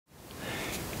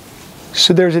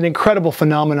So there's an incredible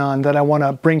phenomenon that I want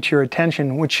to bring to your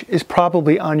attention, which is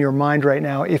probably on your mind right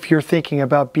now if you're thinking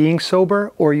about being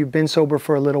sober or you've been sober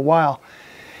for a little while.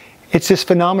 It's this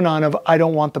phenomenon of, I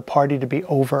don't want the party to be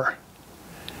over.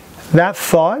 That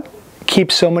thought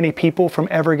keeps so many people from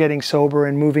ever getting sober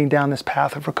and moving down this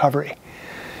path of recovery.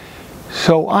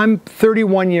 So I'm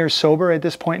 31 years sober at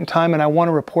this point in time, and I want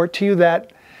to report to you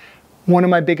that one of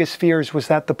my biggest fears was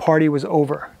that the party was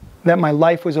over, that my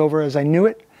life was over as I knew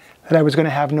it, that I was going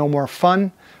to have no more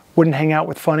fun, wouldn't hang out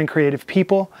with fun and creative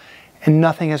people, and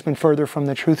nothing has been further from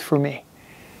the truth for me.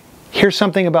 Here's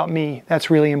something about me that's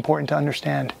really important to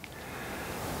understand.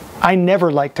 I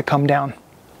never liked to come down.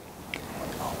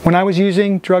 When I was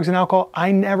using drugs and alcohol,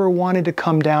 I never wanted to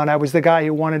come down. I was the guy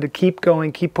who wanted to keep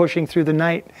going, keep pushing through the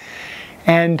night.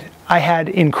 And I had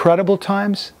incredible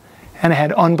times, and I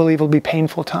had unbelievably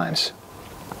painful times.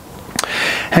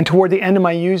 And toward the end of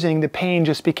my using, the pain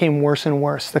just became worse and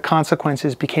worse. The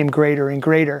consequences became greater and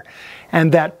greater.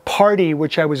 And that party,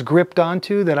 which I was gripped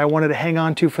onto, that I wanted to hang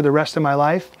on to for the rest of my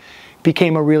life,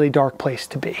 became a really dark place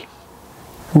to be.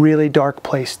 Really dark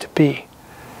place to be.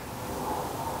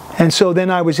 And so then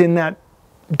I was in that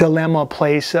dilemma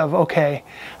place of, okay,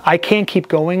 I can't keep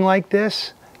going like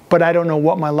this, but I don't know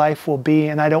what my life will be,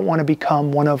 and I don't want to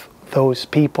become one of those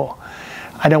people.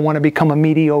 I don't want to become a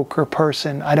mediocre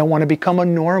person. I don't want to become a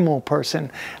normal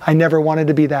person. I never wanted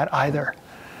to be that either.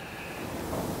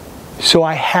 So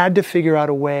I had to figure out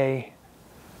a way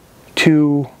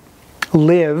to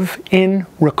live in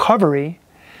recovery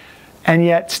and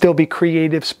yet still be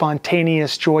creative,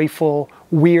 spontaneous, joyful,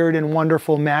 weird and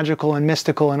wonderful, magical and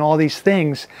mystical, and all these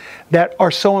things that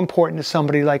are so important to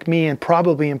somebody like me, and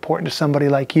probably important to somebody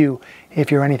like you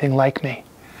if you're anything like me.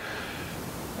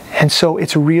 And so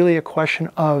it's really a question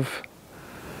of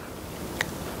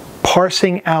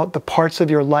parsing out the parts of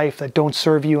your life that don't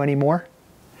serve you anymore,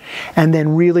 and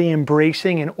then really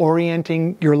embracing and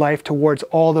orienting your life towards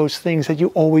all those things that you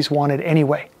always wanted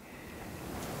anyway.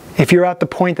 If you're at the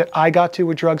point that I got to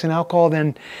with drugs and alcohol,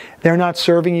 then they're not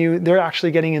serving you. They're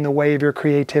actually getting in the way of your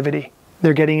creativity.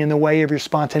 They're getting in the way of your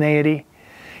spontaneity.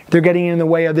 They're getting in the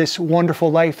way of this wonderful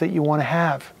life that you want to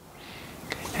have.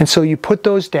 And so you put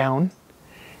those down.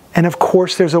 And of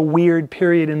course, there's a weird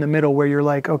period in the middle where you're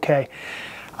like, okay,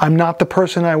 I'm not the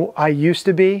person I used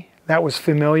to be. That was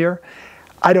familiar.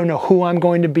 I don't know who I'm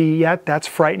going to be yet. That's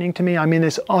frightening to me. I'm in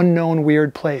this unknown,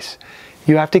 weird place.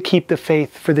 You have to keep the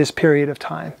faith for this period of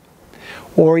time.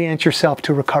 Orient yourself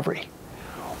to recovery.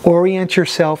 Orient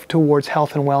yourself towards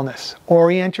health and wellness.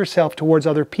 Orient yourself towards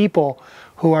other people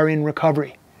who are in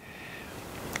recovery.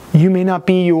 You may not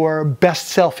be your best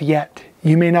self yet.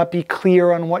 You may not be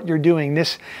clear on what you're doing.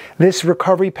 This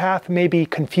recovery path may be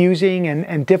confusing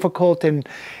and difficult and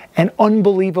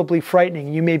unbelievably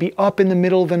frightening. You may be up in the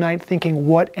middle of the night thinking,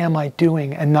 what am I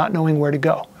doing? And not knowing where to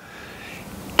go.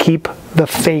 Keep the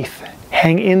faith.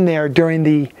 Hang in there during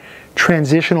the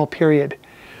transitional period.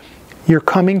 You're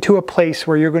coming to a place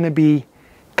where you're going to be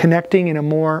connecting in a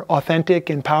more authentic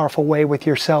and powerful way with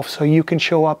yourself, so you can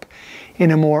show up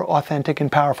in a more authentic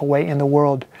and powerful way in the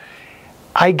world.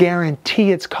 I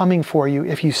guarantee it's coming for you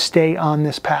if you stay on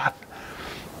this path.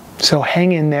 So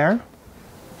hang in there.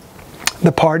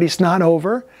 The party's not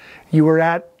over. You were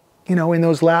at, in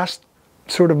those last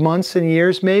sort of months and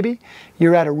years maybe,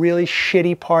 you're at a really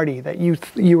shitty party that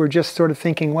you were just sort of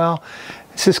thinking, well,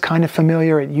 this is kind of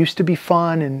familiar. It used to be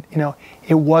fun, and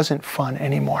it wasn't fun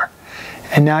anymore.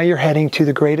 And now you're heading to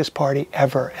the greatest party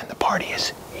ever, and the party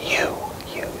is you.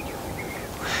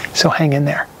 So hang in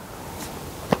there.